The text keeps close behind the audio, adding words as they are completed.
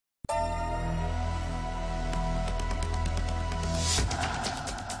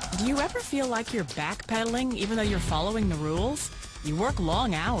Do you ever feel like you're backpedaling even though you're following the rules? You work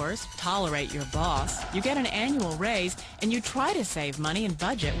long hours, tolerate your boss, you get an annual raise, and you try to save money and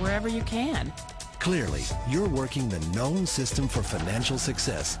budget wherever you can. Clearly, you're working the known system for financial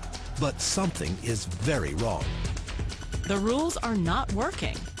success, but something is very wrong. The rules are not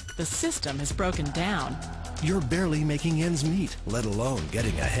working. The system has broken down. You're barely making ends meet, let alone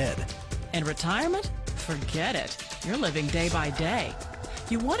getting ahead. And retirement? Forget it. You're living day by day.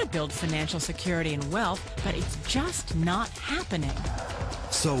 You want to build financial security and wealth, but it's just not happening.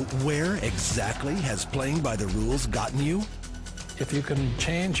 So where exactly has playing by the rules gotten you? If you can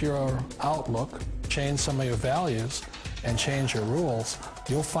change your outlook, change some of your values, and change your rules,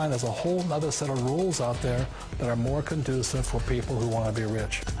 you'll find there's a whole other set of rules out there that are more conducive for people who want to be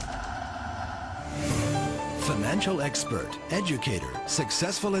rich. Financial expert, educator,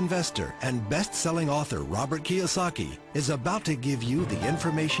 successful investor, and best-selling author Robert Kiyosaki is about to give you the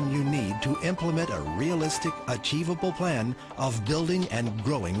information you need to implement a realistic, achievable plan of building and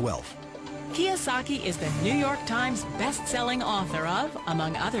growing wealth. Kiyosaki is the New York Times best-selling author of,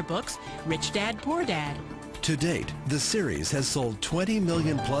 among other books, Rich Dad, Poor Dad. To date, the series has sold 20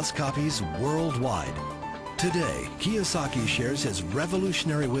 million plus copies worldwide. Today, Kiyosaki shares his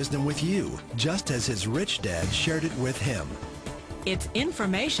revolutionary wisdom with you, just as his rich dad shared it with him. It's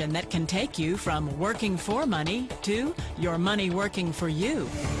information that can take you from working for money to your money working for you.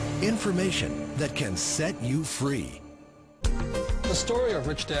 Information that can set you free. The story of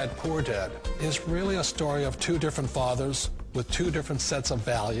Rich Dad, Poor Dad is really a story of two different fathers with two different sets of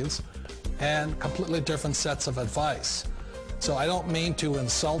values and completely different sets of advice. So I don't mean to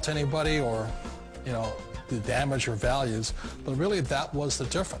insult anybody or, to damage your values, but really that was the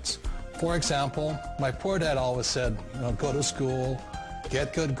difference. For example, my poor dad always said, go to school,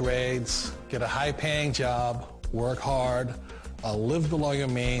 get good grades, get a high-paying job, work hard, live below your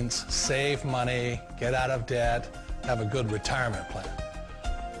means, save money, get out of debt, have a good retirement plan.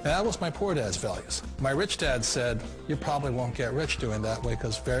 And that was my poor dad's values. My rich dad said, you probably won't get rich doing that way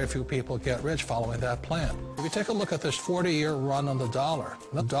because very few people get rich following that plan. If you take a look at this 40-year run on the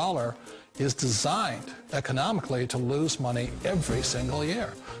dollar is designed economically to lose money every single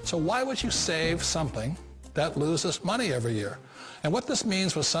year. So why would you save something that loses money every year? And what this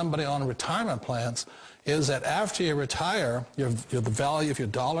means for somebody on retirement plans is that after you retire, the value of your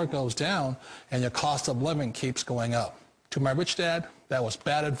dollar goes down and your cost of living keeps going up. To my rich dad, that was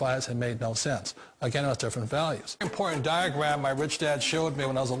bad advice and made no sense. Again, it was different values. An important diagram my rich dad showed me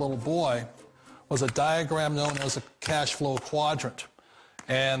when I was a little boy was a diagram known as a cash flow quadrant.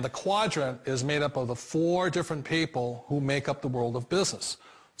 And the quadrant is made up of the four different people who make up the world of business.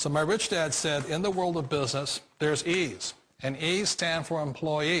 So my rich dad said, in the world of business, there's E's. And E's stand for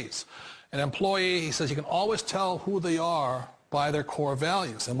employees. An employee, he says, you can always tell who they are by their core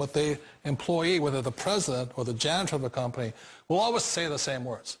values. And what the employee, whether the president or the janitor of the company, will always say the same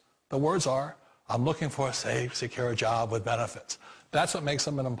words. The words are, I'm looking for a safe, secure job with benefits. That's what makes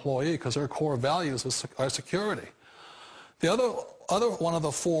them an employee, because their core values are security. The other one of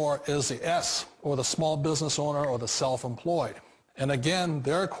the four is the S, or the small business owner or the self-employed. And again,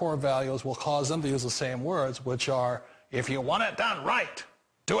 their core values will cause them to use the same words, which are, if you want it done right,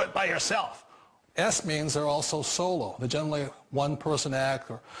 do it by yourself. S means they're also solo. They're generally one-person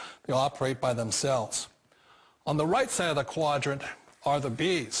act, or they operate by themselves. On the right side of the quadrant are the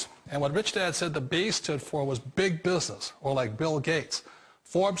B's. And what Rich Dad said the B stood for was big business, or like Bill Gates.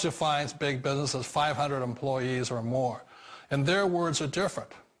 Forbes defines big business as 500 employees or more. And their words are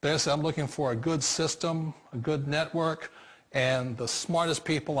different. They say, I'm looking for a good system, a good network, and the smartest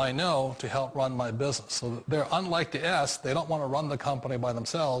people I know to help run my business. So they're unlike the S. They don't want to run the company by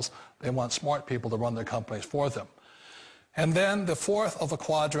themselves. They want smart people to run their companies for them. And then the fourth of the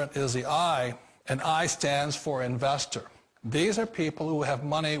quadrant is the I, and I stands for investor. These are people who have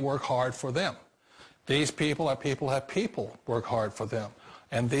money work hard for them. These people are people who have people work hard for them.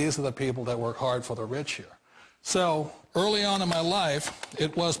 And these are the people that work hard for the rich here. So early on in my life,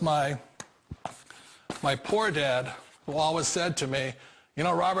 it was my poor dad who always said to me,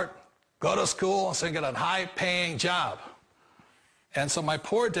 Robert, go to school and get a high-paying job. And so my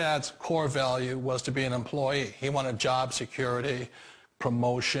poor dad's core value was to be an employee. He wanted job security,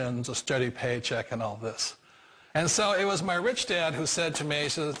 promotions, a steady paycheck, and all this. And so it was my rich dad who said to me, he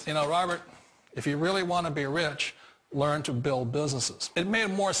says, Robert, if you really want to be rich, learn to build businesses. It made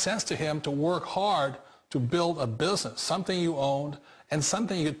more sense to him to work hard to build a business, something you owned, and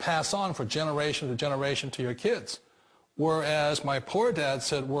something you could pass on for generation to generation to your kids. Whereas my poor dad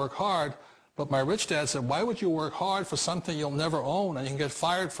said work hard, but my rich dad said, why would you work hard for something you'll never own and you can get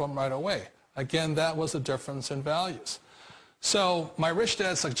fired from right away? Again, that was the difference in values. So my rich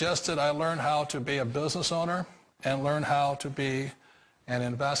dad suggested I learn how to be a business owner and learn how to be an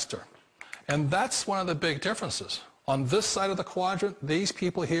investor. And that's one of the big differences. On this side of the quadrant, these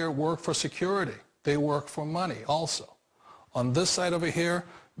people here work for security. They work for money also. On this side over here,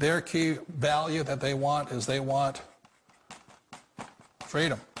 their key value that they want is they want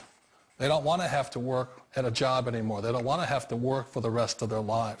freedom. They don't want to have to work at a job anymore. They don't want to have to work for the rest of their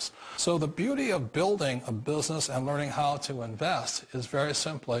lives. So the beauty of building a business and learning how to invest is very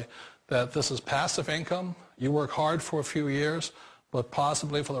simply that this is passive income. You work hard for a few years, but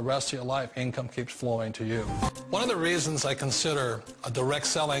possibly for the rest of your life, income keeps flowing to you. One of the reasons I consider a direct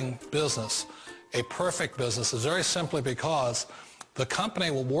selling business a perfect business is very simply because the company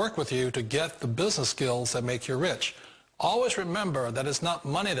will work with you to get the business skills that make you rich. Always remember that it's not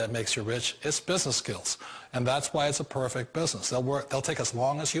money that makes you rich, it's business skills. And that's why it's a perfect business. They'll take as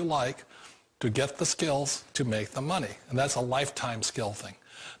long as you like to get the skills to make the money. And that's a lifetime skill thing.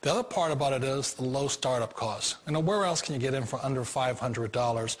 The other part about it is the low startup costs. You know, where else can you get in for under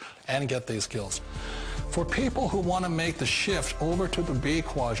 $500 and get these skills? For people who want to make the shift over to the B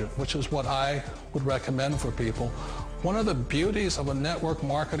quadrant, which is what I would recommend for people, one of the beauties of a network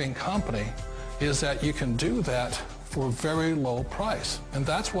marketing company is that you can do that for a very low price. And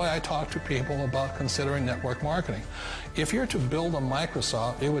that's why I talk to people about considering network marketing. If you're to build a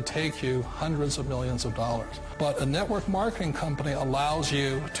Microsoft, it would take you hundreds of millions of dollars. But a network marketing company allows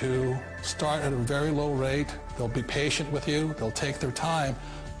you to start at a very low rate. They'll be patient with you. They'll take their time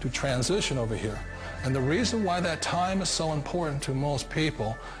to transition over here. And the reason why that time is so important to most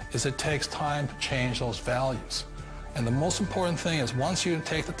people is it takes time to change those values. And the most important thing is once you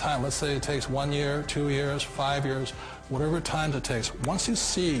take the time, let's say it takes 1 year, 2 years, 5 years, whatever time it takes, once you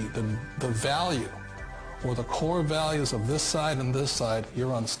see the value or the core values of this side and this side,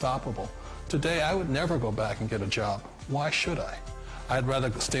 you're unstoppable. Today, I would never go back and get a job. Why should I? I'd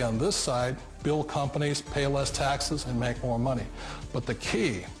rather stay on this side, build companies, pay less taxes, and make more money. But the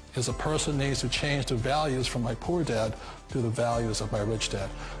key is a person needs to change the values from my poor dad to the values of my rich dad.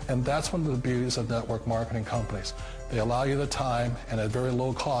 And that's one of the beauties of network marketing companies. They allow you the time, and at very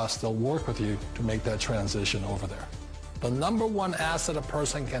low cost, they'll work with you to make that transition over there. The number one asset a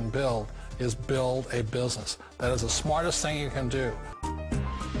person can build is build a business. That is the smartest thing you can do.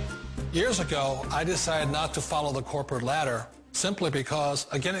 Years ago, I decided not to follow the corporate ladder simply because,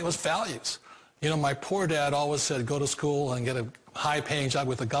 again, it was values. You know, my poor dad always said, go to school and get a high-paying job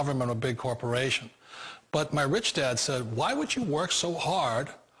with the government or a big corporation. But my rich dad said, why would you work so hard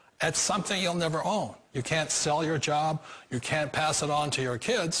at something you'll never own? You can't sell your job. You can't pass it on to your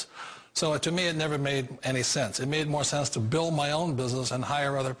kids. So to me, it never made any sense. It made more sense to build my own business and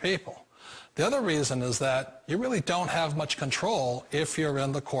hire other people. The other reason is that you really don't have much control if you're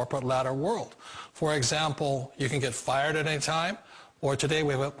in the corporate ladder world. For example, you can get fired at any time. Or today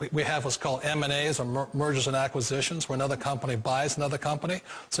we have what's called M&As, or mergers and acquisitions, where another company buys another company.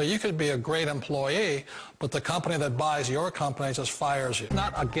 So you could be a great employee, but the company that buys your company just fires you.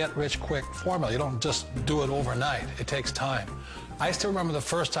 Not a get-rich-quick formula. You don't just do it overnight. It takes time. I still remember the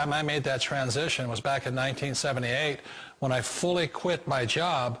first time I made that transition was back in 1978 when I fully quit my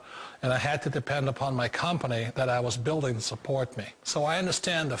job and I had to depend upon my company that I was building to support me. So I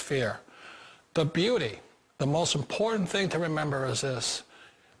understand the fear. The beauty. The most important thing to remember is this.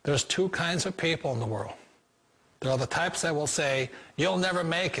 There's two kinds of people in the world. There are the types that will say, you'll never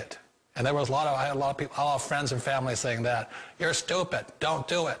make it. And I had a lot of people, a lot of friends and family saying that. You're stupid. Don't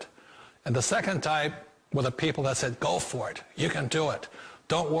do it. And the second type were the people that said, go for it. You can do it.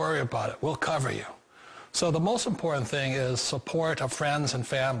 Don't worry about it. We'll cover you. So the most important thing is support of friends and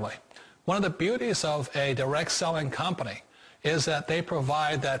family. One of the beauties of a direct selling company is that they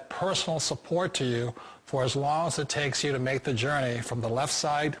provide that personal support to you for as long as it takes you to make the journey from the left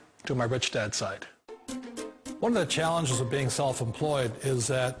side to my rich dad side. One of the challenges of being self-employed is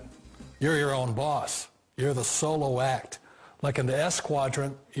that you're your own boss. You're the solo act. Like in the S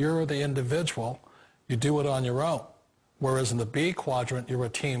quadrant, you're the individual. You do it on your own. Whereas in the B quadrant, you're a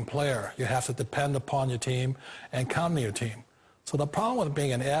team player. You have to depend upon your team and count on your team. So the problem with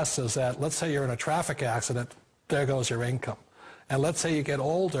being an S is that, let's say you're in a traffic accident, there goes your income. And let's say you get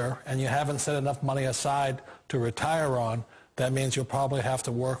older and you haven't set enough money aside to retire on, that means you'll probably have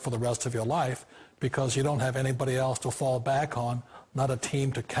to work for the rest of your life because you don't have anybody else to fall back on, not a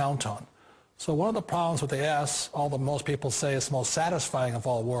team to count on. So one of the problems with the S, although most people say it's the most satisfying of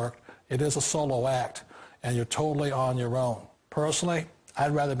all work, it is a solo act and you're totally on your own. Personally,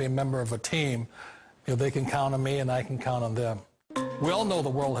 I'd rather be a member of a team. You know, they can count on me and I can count on them. We all know the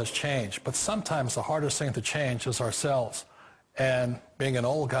world has changed, but sometimes the hardest thing to change is ourselves. And being an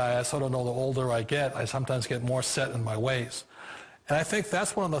old guy, I sort of know the older I get, I sometimes get more set in my ways. And I think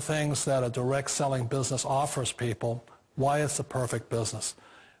that's one of the things that a direct selling business offers people, why it's the perfect business.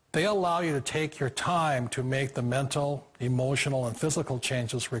 They allow you to take your time to make the mental, emotional, and physical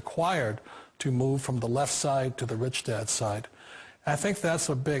changes required to move from the left side to the rich dad side. And I think that's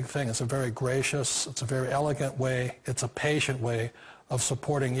a big thing. It's a very gracious, it's a very elegant way, it's a patient way of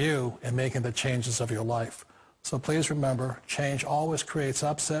supporting you in making the changes of your life. So please remember, change always creates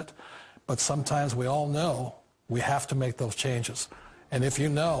upset, but sometimes we all know we have to make those changes. And if you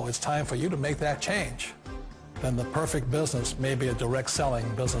know it's time for you to make that change, then the perfect business may be a direct selling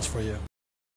business for you.